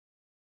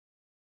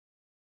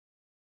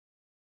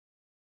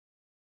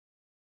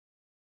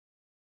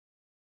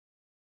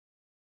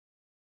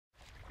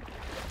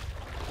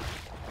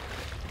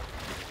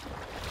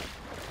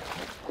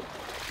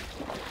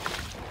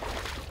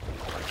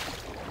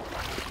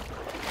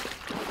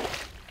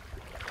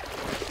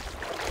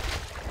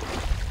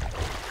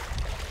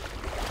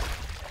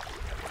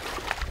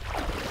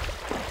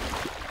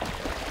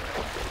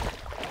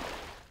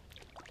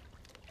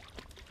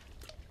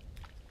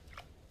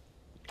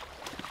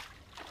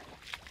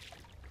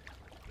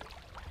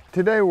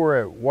Today we're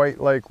at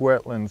White Lake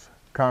Wetlands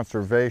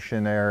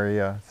Conservation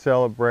Area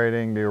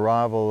celebrating the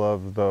arrival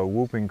of the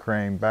whooping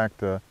crane back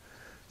to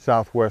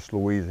southwest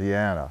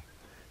Louisiana.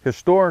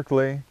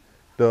 Historically,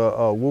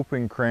 the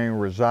whooping crane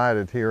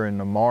resided here in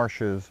the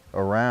marshes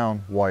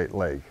around White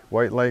Lake.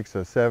 White Lake's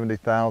a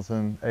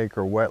 70,000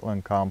 acre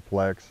wetland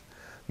complex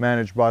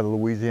managed by the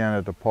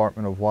Louisiana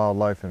Department of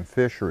Wildlife and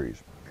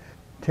Fisheries.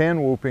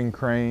 10 whooping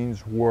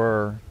cranes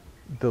were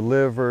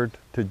delivered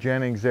to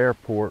Jennings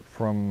Airport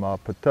from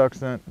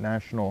Patuxent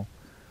National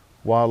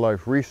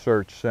Wildlife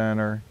Research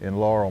Center in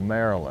Laurel,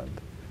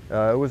 Maryland.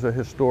 It was a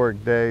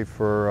historic day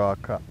for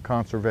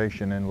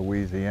conservation in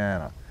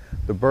Louisiana.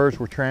 The birds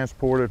were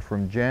transported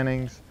from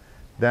Jennings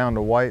down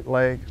to White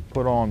Lake,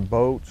 put on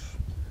boats,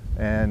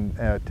 and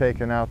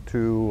taken out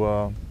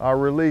to our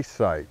release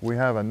site. We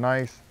have a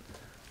nice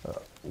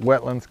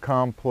wetlands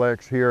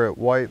complex here at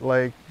White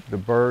Lake. The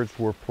birds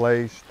were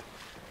placed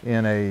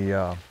in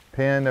a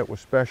pen that was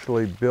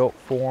specially built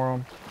for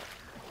them.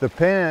 The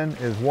pen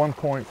is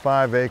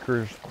 1.5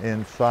 acres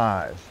in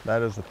size.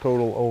 That is the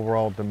total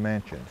overall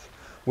dimensions.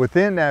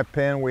 Within that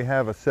pen we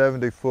have a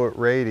 70-foot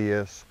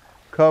radius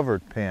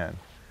covered pen.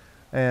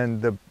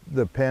 And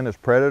the pen is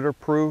predator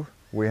proof.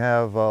 We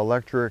have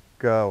electric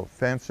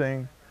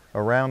fencing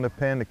around the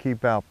pen to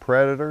keep out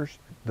predators.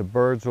 The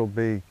birds will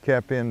be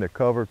kept in the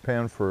covered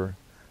pen for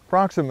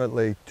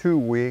approximately 2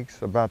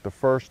 weeks. About the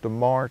 1st of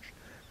March,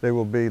 they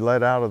will be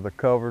let out of the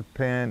covered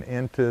pen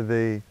into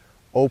the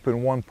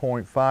open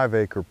 1.5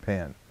 acre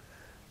pen.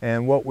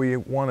 And what we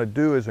want to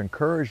do is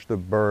encourage the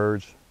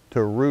birds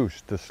to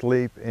roost, to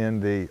sleep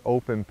in the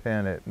open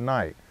pen at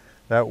night.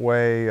 That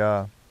way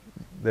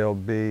they'll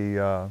be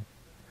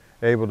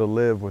able to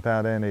live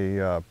without any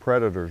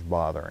predators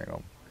bothering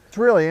them. It's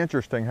really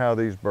interesting how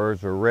these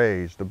birds are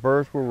raised. The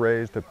birds were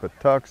raised at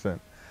Patuxent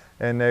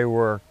and they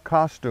were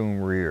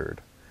costume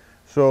reared.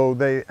 So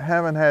they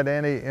haven't had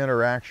any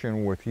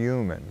interaction with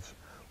humans.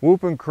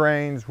 Whooping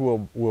cranes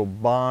will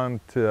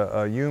bond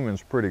to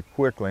humans pretty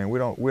quickly, and we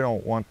don't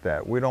want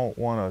that. We don't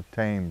want a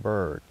tame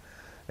bird.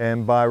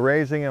 And by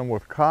raising them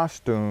with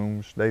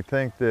costumes, they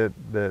think that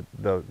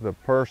the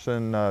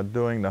person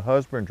doing the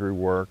husbandry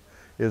work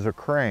is a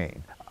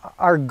crane.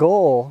 Our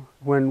goal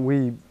when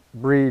we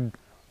breed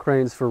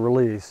cranes for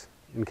release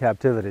in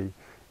captivity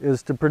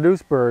is to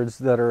produce birds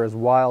that are as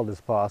wild as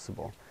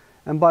possible.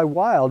 And by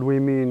wild we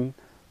mean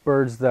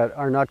birds that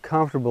are not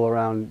comfortable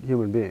around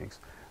human beings.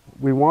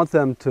 We want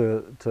them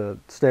to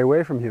stay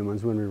away from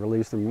humans when we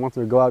release them. We want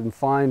them to go out and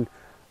find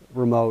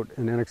remote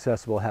and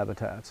inaccessible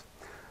habitats.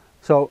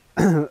 So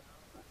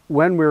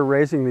when we're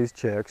raising these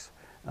chicks,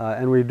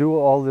 and we do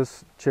all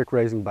this chick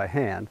raising by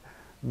hand,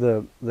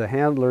 the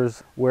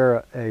handlers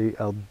wear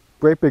a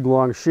great big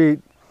long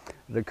sheet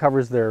that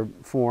covers their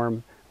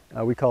form.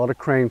 We call it a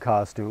crane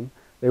costume.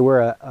 They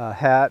wear a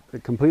hat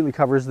that completely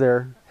covers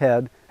their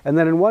head. And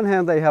then in one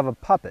hand they have a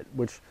puppet,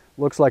 which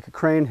looks like a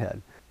crane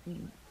head.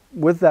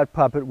 With that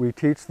puppet, we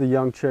teach the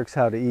young chicks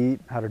how to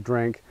eat, how to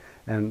drink,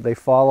 and they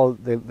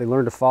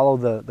learn to follow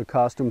the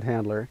costumed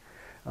handler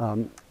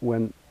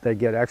when they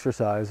get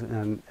exercise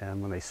and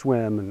when they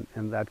swim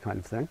and that kind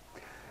of thing.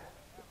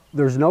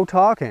 There's no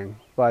talking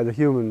by the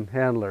human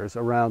handlers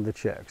around the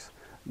chicks.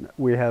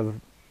 We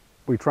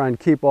try and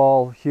keep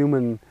all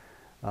human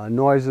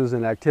noises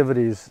and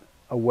activities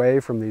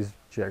away from these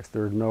chicks.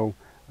 There's no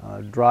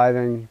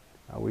driving.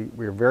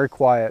 We are very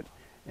quiet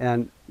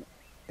and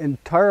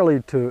entirely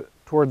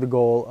toward the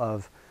goal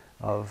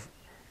of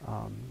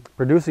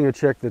producing a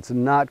chick that's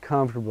not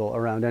comfortable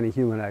around any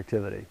human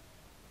activity.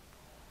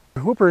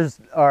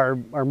 Whoopers are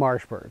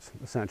marsh birds,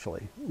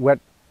 essentially. Wet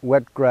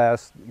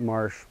grass,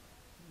 marsh,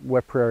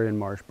 wet prairie and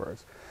marsh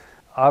birds.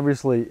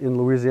 Obviously in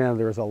Louisiana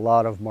there's a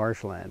lot of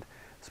marshland,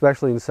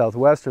 especially in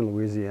southwestern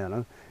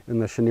Louisiana, in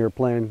the Cheniere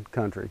Plain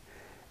country.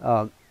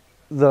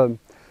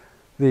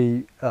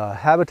 The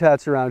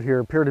habitats around here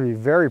appear to be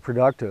very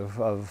productive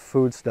of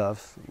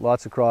foodstuffs,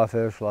 lots of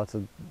crawfish, lots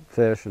of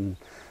fish and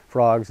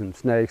frogs and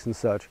snakes and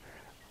such,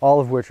 all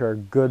of which are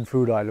good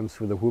food items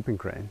for the whooping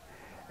crane.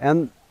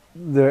 And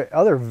the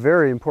other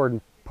very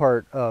important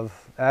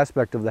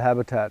aspect of the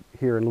habitat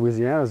here in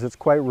Louisiana is it's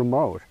quite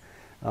remote.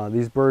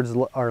 These birds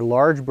are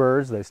large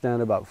birds. They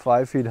stand about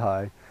 5 feet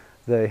high.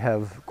 They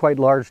have quite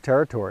large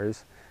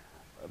territories,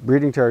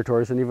 breeding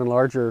territories, and even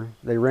larger,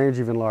 they range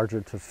even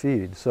larger to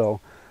feed. So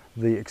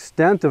the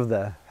extent of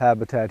the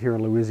habitat here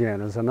in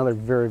Louisiana is another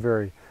very,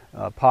 very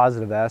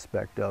positive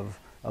aspect of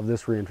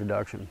this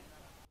reintroduction.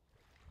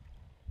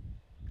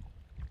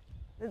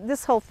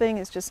 This whole thing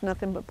is just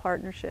nothing but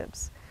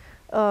partnerships.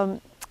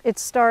 It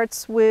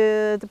starts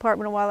with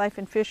Department of Wildlife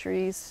and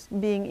Fisheries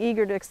being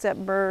eager to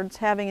accept birds,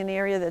 having an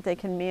area that they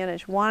can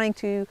manage, wanting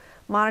to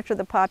monitor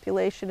the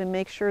population and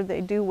make sure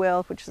they do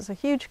well, which is a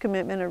huge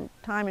commitment of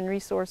time and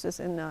resources,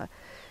 and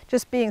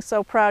just being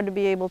so proud to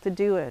be able to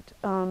do it.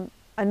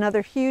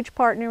 Another huge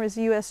partner is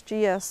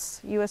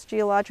USGS, U.S.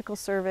 Geological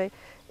Survey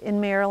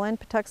in Maryland,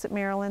 Patuxent,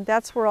 Maryland.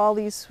 That's where all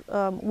these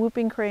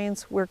whooping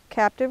cranes were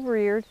captive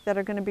reared that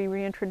are going to be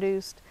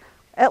reintroduced.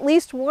 At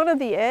least one of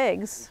the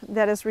eggs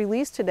that is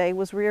released today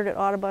was reared at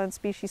Audubon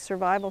Species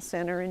Survival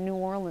Center in New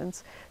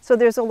Orleans. So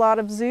there's a lot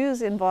of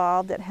zoos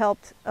involved that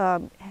helped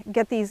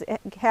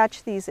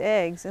hatch these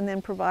eggs and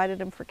then provided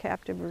them for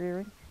captive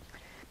rearing.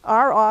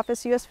 Our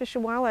office, U.S. Fish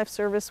and Wildlife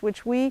Service,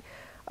 which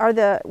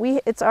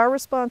it's our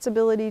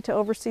responsibility to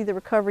oversee the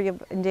recovery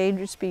of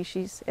endangered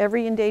species.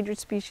 Every endangered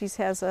species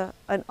has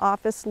an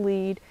office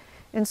lead.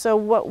 And so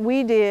what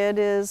we did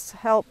is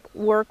help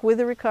work with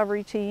the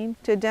recovery team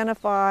to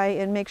identify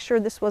and make sure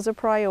this was a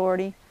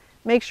priority,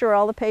 make sure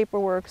all the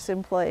paperwork's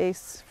in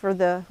place for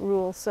the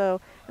rules. And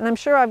I'm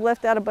sure I've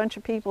left out a bunch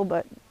of people,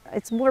 but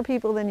it's more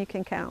people than you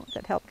can count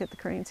that helped get the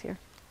cranes here.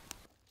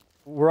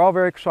 We're all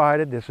very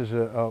excited. This is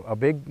a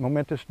big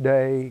momentous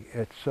day.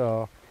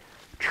 It's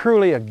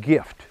truly a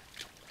gift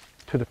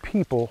to the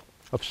people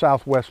of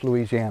Southwest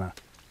Louisiana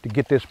to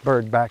get this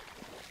bird back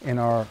in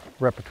our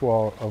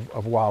repertoire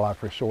of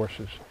wildlife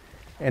resources.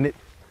 And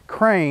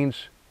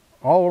cranes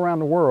all around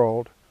the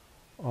world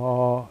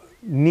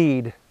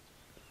need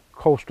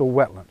coastal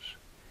wetlands.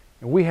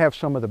 And we have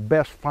some of the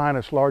best,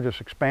 finest,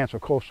 largest expanse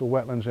of coastal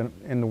wetlands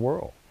in the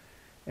world.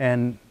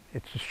 And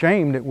it's a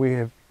shame that we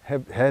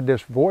have had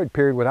this void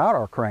period without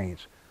our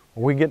cranes.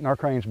 Well, we're getting our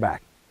cranes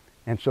back.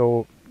 And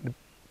so the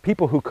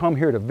people who come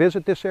here to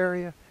visit this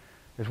area,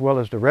 as well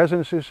as the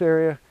residents of this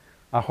area,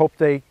 I hope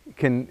they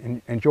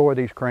can enjoy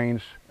these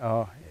cranes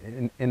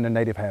in the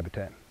native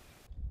habitat.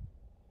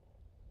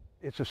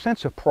 It's a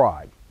sense of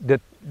pride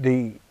that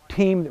the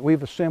team that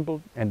we've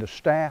assembled and the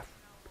staff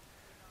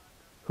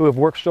who have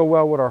worked so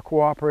well with our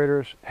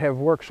cooperators have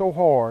worked so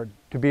hard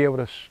to be able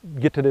to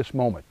get to this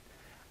moment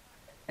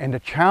and the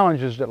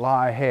challenges that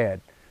lie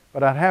ahead.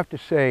 But I'd have to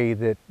say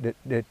that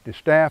the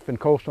staff in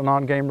Coastal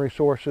Non-Game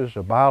Resources,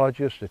 the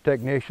biologists, the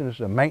technicians,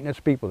 the maintenance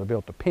people that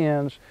built the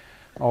pens,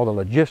 all the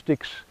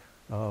logistics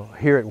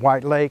here at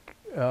White Lake,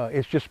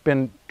 it's just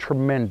been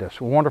tremendous,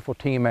 a wonderful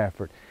team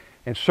effort.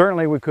 And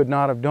certainly we could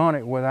not have done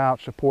it without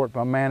support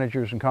by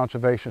managers and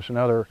conservationists and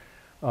other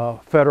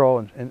federal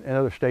and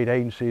other state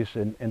agencies.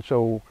 And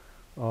so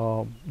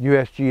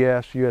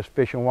USGS, U.S.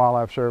 Fish and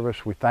Wildlife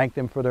Service, we thank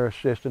them for their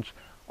assistance.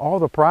 All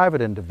the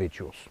private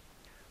individuals,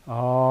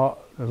 the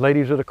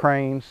ladies of the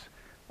cranes,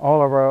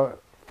 all of our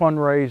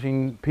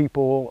fundraising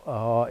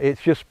people.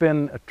 It's just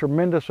been a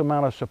tremendous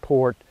amount of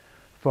support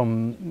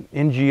from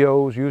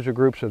NGOs, user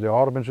groups of the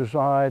Audubon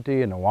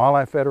Society and the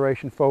Wildlife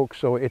Federation folks.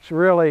 So it's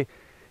really,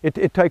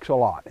 it takes a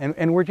lot.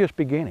 And we're just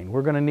beginning.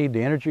 We're going to need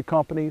the energy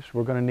companies.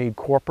 We're going to need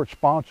corporate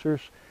sponsors.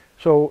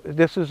 So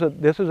this is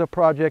a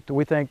project that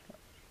we think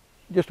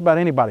just about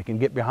anybody can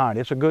get behind.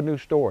 It's a good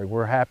news story.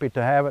 We're happy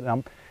to have it,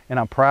 and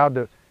I'm proud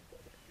to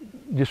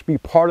just be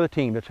part of the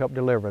team that's helped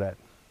deliver that.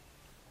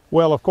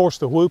 Well, of course,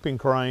 the whooping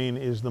crane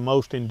is the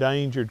most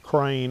endangered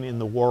crane in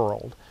the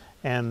world.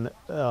 And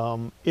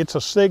it's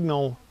a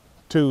signal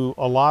to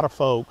a lot of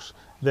folks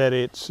that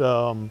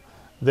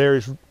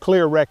there's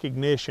clear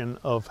recognition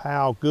of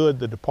how good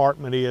the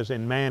department is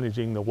in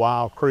managing the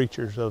wild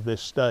creatures of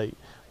this state.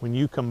 When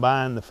you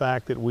combine the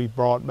fact that we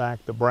brought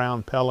back the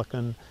brown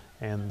pelican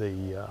and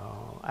the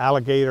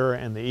alligator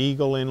and the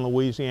eagle in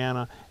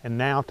Louisiana, and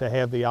now to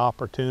have the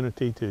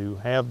opportunity to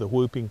have the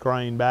whooping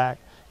crane back,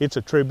 it's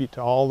a tribute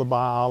to all the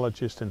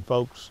biologists and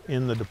folks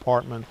in the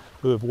department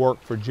who have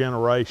worked for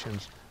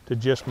generations to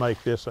just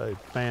make this a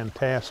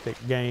fantastic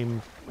game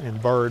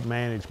and bird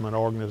management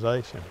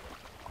organization.